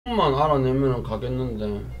문만 알아내면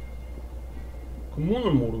가겠는데 그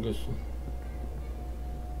문을 모르겠어.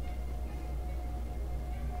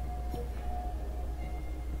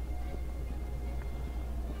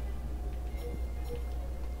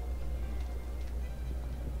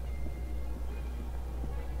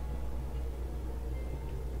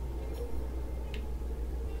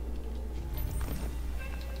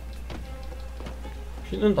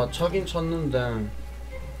 길은 다 차긴 찼는데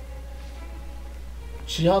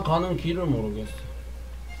지하 가는 길을 모르겠어.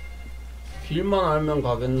 길만 알면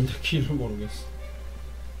가겠는데 길을 모르겠어.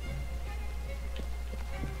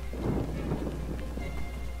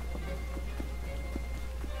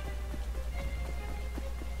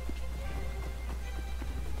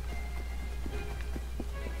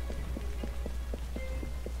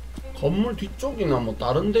 건물 뒤쪽이나 뭐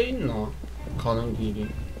다른 데 있나? 가는 길이.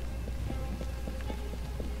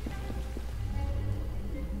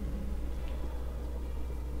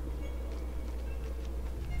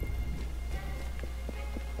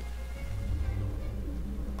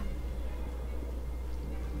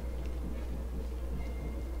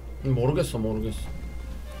 모르겠어.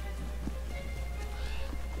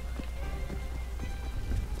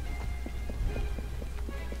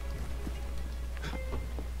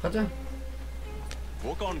 가자.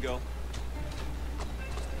 Walk on, girl.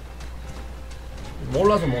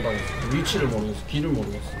 몰라서 못하겠어. 위치를 모르겠어. 길을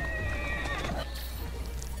모르겠어.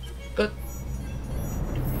 끝.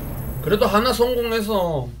 그래도 하나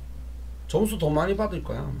성공해서 점수 더 많이 받을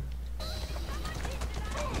거야.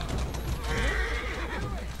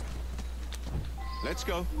 Let's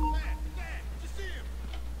go.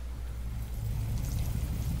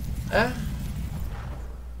 에?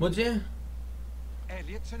 뭐지?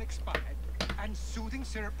 Elliot's expired, and soothing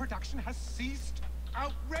syrup production has ceased.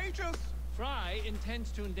 Outrageous! Fry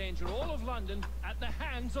intends to endanger all of London at the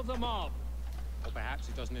hands of the mob. Or perhaps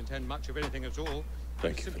he doesn't intend much of anything at all.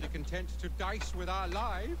 Thank He's you, simply content to dice with our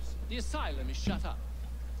lives. The asylum is shut up.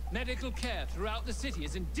 Medical care throughout the city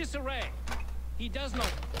is in disarray. He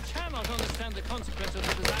cannot understand the consequences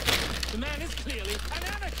of his actions. The man is clearly an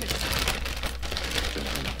anarchist.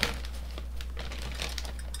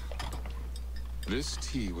 This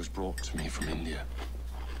tea was brought to me from India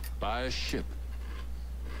by a ship,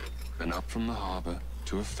 then up from the harbor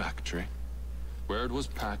to a factory, where it was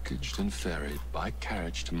packaged and ferried by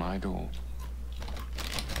carriage to my door,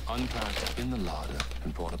 unpacked in the larder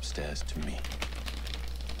and brought upstairs to me.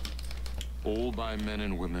 All by men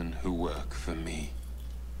and women who work for me,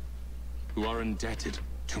 who are indebted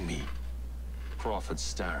to me, Crawford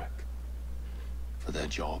Starrick, for their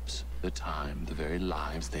jobs, the time, the very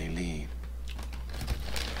lives they lead.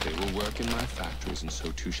 They will work in my factories, and so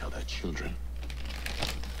too shall their children.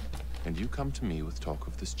 And you come to me with talk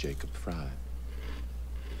of this Jacob Fry,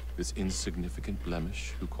 this insignificant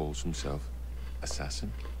blemish who calls himself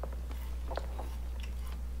assassin?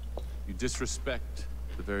 You disrespect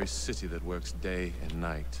the very city that works day and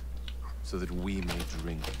night so that we may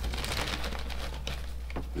drink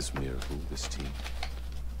this miracle, this tea.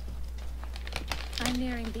 I'm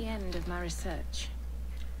nearing the end of my research.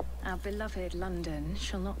 Our beloved London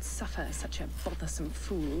shall not suffer such a bothersome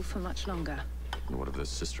fool for much longer. And what of the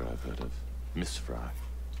sister I've heard of, Miss Fry?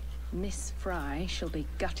 Miss Fry shall be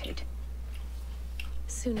gutted.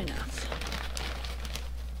 Soon enough.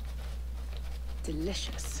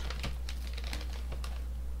 Delicious.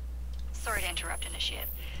 Sorry to interrupt, Initiate.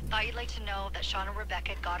 Thought you'd like to know that Sean and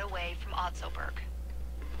Rebecca got away from Otzoberg.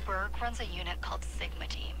 Berg runs a unit called Sigma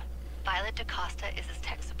Team. Violet DaCosta is his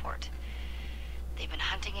tech support. They've been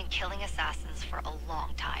hunting and killing assassins for a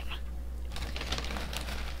long time.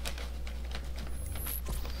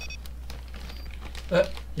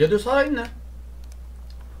 얘들 살아있네.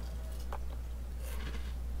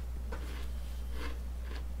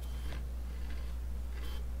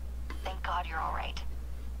 Thank God you're all right.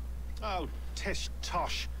 Oh, tish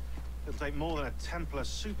tosh. It'll take more than a Templar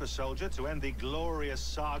super soldier to end the glorious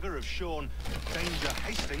saga of Sean Danger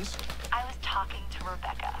Hastings. I was talking to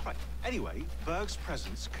Rebecca. Right. Anyway, Berg's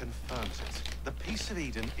presence confirms it. The Peace of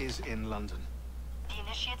Eden is in London. The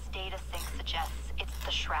Initiate's data sync suggests it's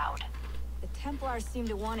the Shroud. The Templars seem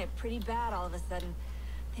to want it pretty bad all of a sudden.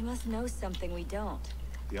 They must know something we don't.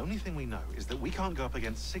 The only thing we know is that we can't go up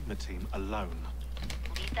against Sigma Team alone.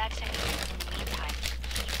 Leave that to me. In the meantime,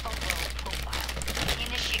 keep a low profile. The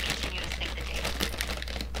Initiate continue to sync the data.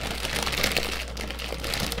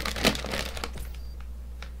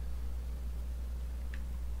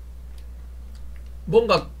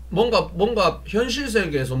 뭔가 현실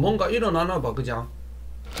세계에서 뭔가 일어나나 봐, 그냥.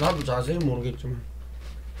 나도 자세히 모르겠지만.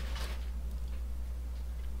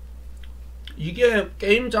 이게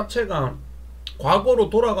게임 자체가 과거로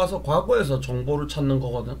돌아가서 과거에서 정보를 찾는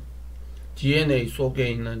거거든. DNA 속에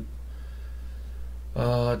있는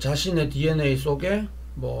자신의 DNA 속에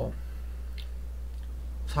뭐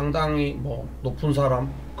상당히 뭐 높은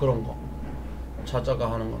사람 그런 거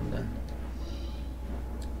찾아가 하는 건데.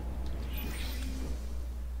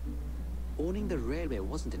 Owning the railway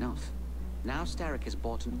wasn't enough. Now Starrick has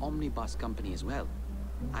bought an omnibus company as well.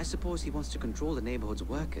 I suppose he wants to control the neighborhood's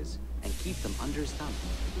workers and keep them under his thumb.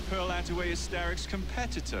 Pearl Attaway is Starrick's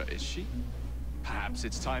competitor, is she? Perhaps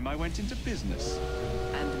it's time I went into business.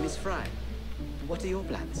 And Miss Fry, what are your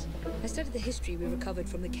plans? I studied the history we recovered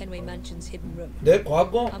from the Kenway Mansion's hidden room. 내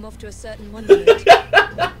과거? I'm off to a certain wonderland.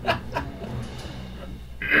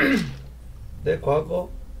 내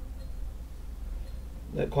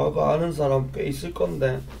과거 아는 사람 꽤 있을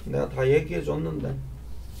건데 내가 다 얘기해 줬는데.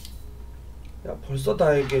 야, 벌써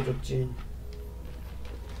다 얘기해 줬지.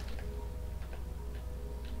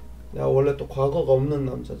 내가 원래 또 과거가 없는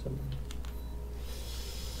남자잖아.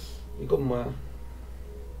 이건 뭐야?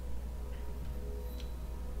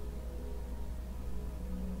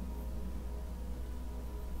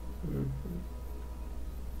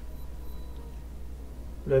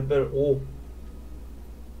 레벨 5.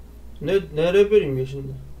 내 레벨이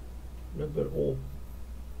몇인데? 레벨 5.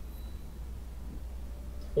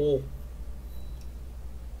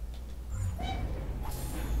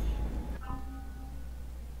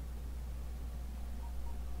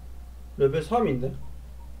 레벨 3인데?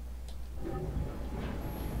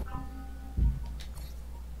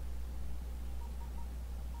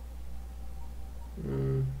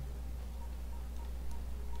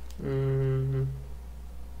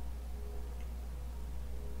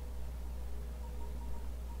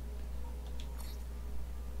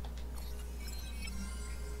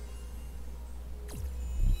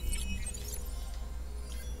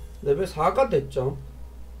 레벨 4가 됐죠.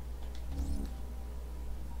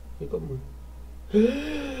 이건 뭐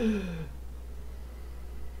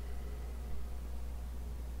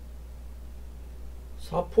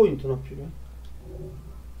 4포인트나 필요해.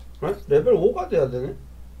 레벨 5가 돼야 되네.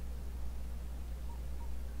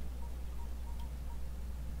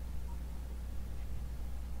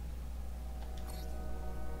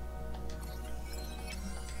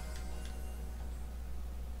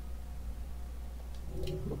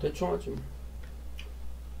 뭐 대충 하지 뭐.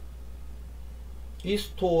 이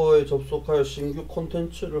스토어에 접속하여 신규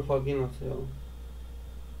콘텐츠를 확인하세요.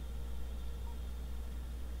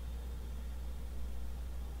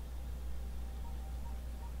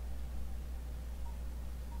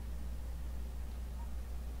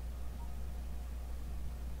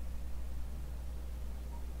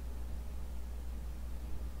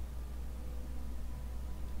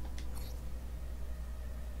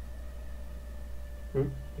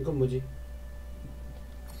 응? 이건 뭐지?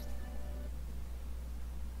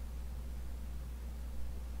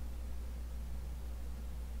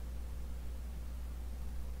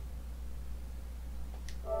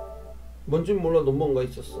 뭔진 몰라도 뭔가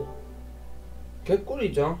있었어.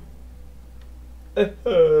 개꿀이죠.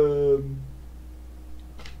 에헴.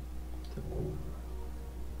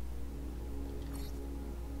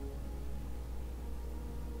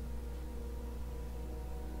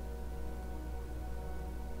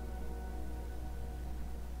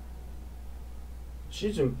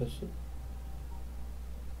 시즌 패스?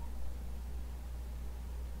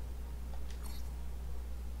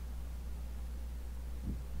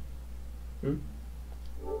 응?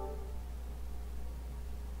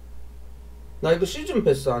 나 이거 시즌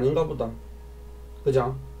패스 아닌가 보다.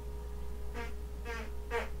 그죠?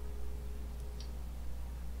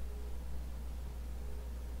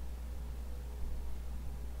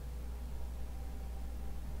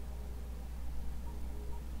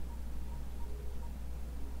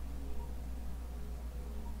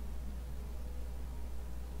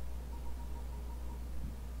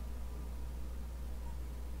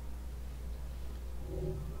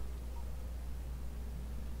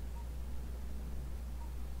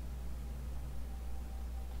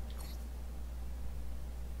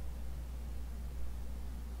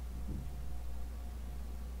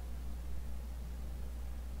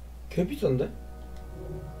 개 비싼데?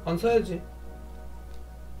 안 사야지.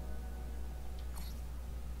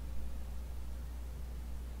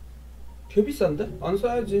 개 비싼데? 안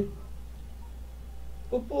사야지.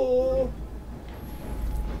 뽀뽀.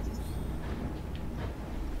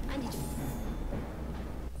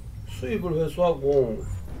 수입을 회수하고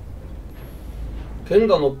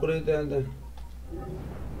갱단 업그레이드 해야 돼.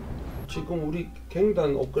 지금 우리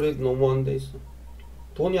갱단 업그레이드 너무 안 돼 있어.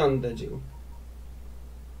 돈이 안 돼 지금.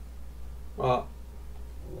 아,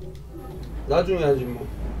 나중에 하지 뭐.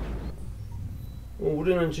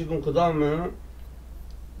 우리는 지금 그 다음에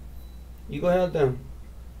이거 해야 돼.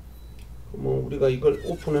 뭐 우리가 이걸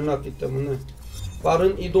오픈해놨기 때문에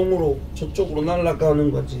빠른 이동으로 저쪽으로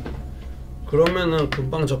날아가는 거지. 그러면은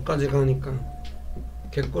금방 저까지 가니까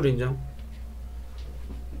개꿀이죠.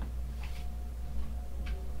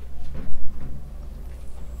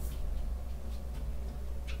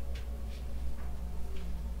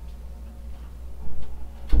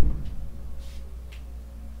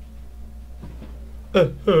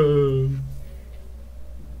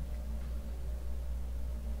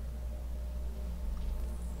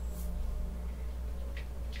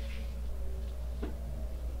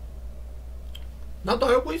 나도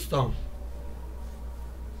알고 있어.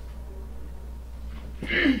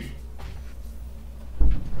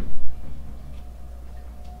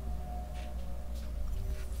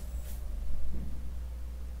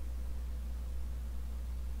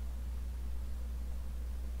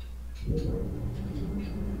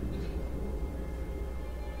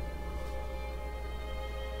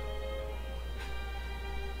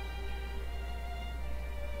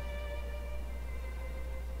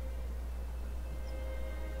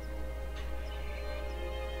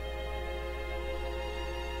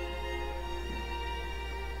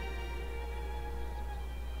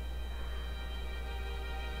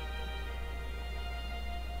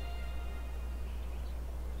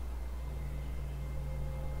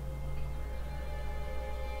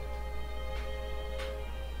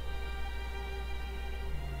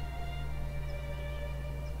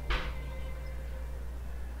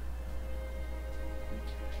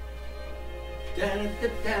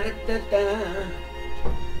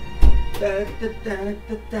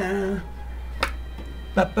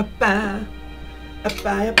 빠빠빠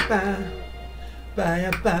아빠야빠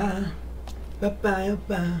빠야빠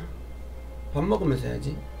빠빠야빠. 밥 먹으면서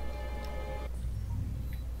해야지.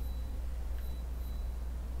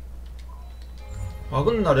 아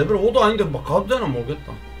근데 나 레벨 5도 아닌데 막 가도 되나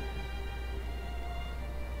모르겠다.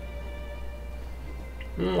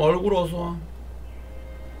 얼굴 어서와.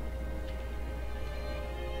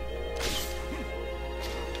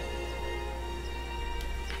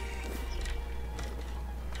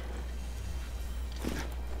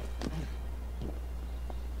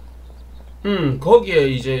 거기에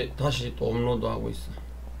이제 다시 또 업로드하고 있어.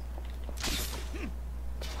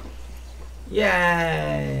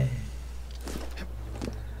 예.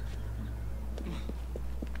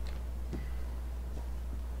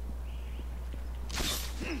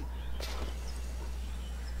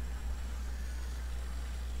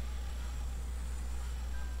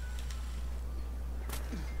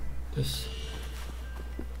 됐어.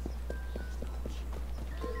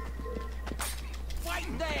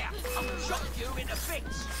 Wait there! I'll shock you into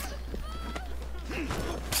bits!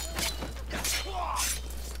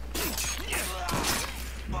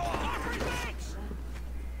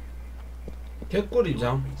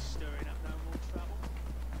 개꿀이죠.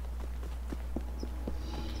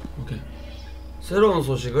 오케이. 새로운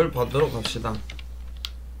소식을 받으러 갑시다.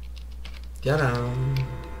 짜란.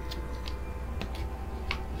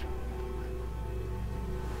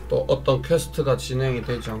 또 어떤 퀘스트가 진행이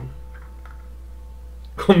되죠.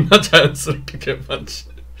 겁나 자연스럽게 개판치.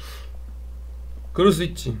 그럴 수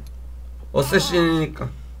있지. 어쌔신이니까.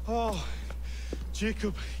 Oh,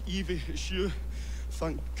 Jacob, Evie, it's you.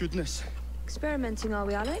 Thank goodness. Experimenting, are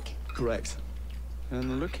we, Alec? Correct.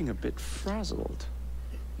 And looking a bit frazzled.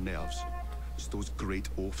 Nerves. It's those great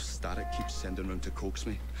oafs Starrick keeps sending round to coax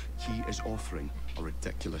me. He is offering a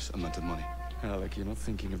ridiculous amount of money. Alec, you're not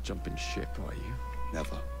thinking of jumping ship, are you?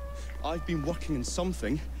 Never. I've been working on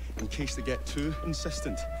something in case they get too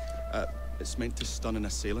insistent. It's meant to stun an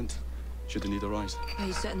assailant, should the need arise. Are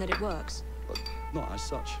you certain that it works? Not as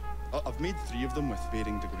such. I've made 3 of them with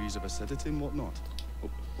varying degrees of acidity and whatnot. Oh,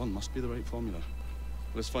 one must be the right formula.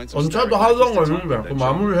 Let's find some. 언제도 하던 거 있는데 그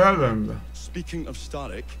마무리해야 되는데. Speaking of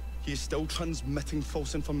Starrick, he is still transmitting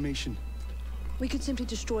false information. We could simply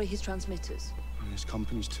destroy his transmitters. His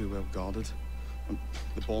company's too well guarded.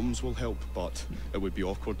 The bombs will help, but it would be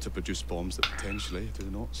awkward to produce bombs that potentially do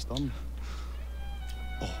not stun.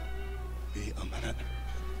 Oh, wait a minute.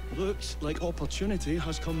 Looks like opportunity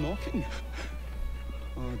has come knocking.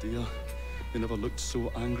 Oh dear, they never looked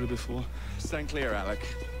so angry before. Stand clear, Alec.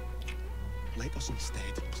 Let us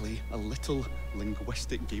instead play a little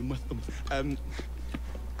linguistic game with them.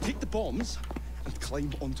 Take the bombs and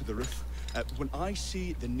climb onto the roof. When I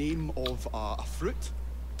say the name of a fruit,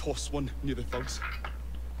 toss one near the thugs.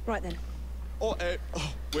 Right then. Oh,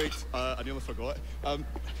 wait, I nearly forgot.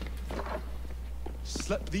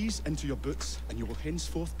 Slip these into your boots and you will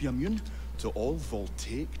henceforth be immune to all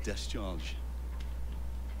voltaic discharge.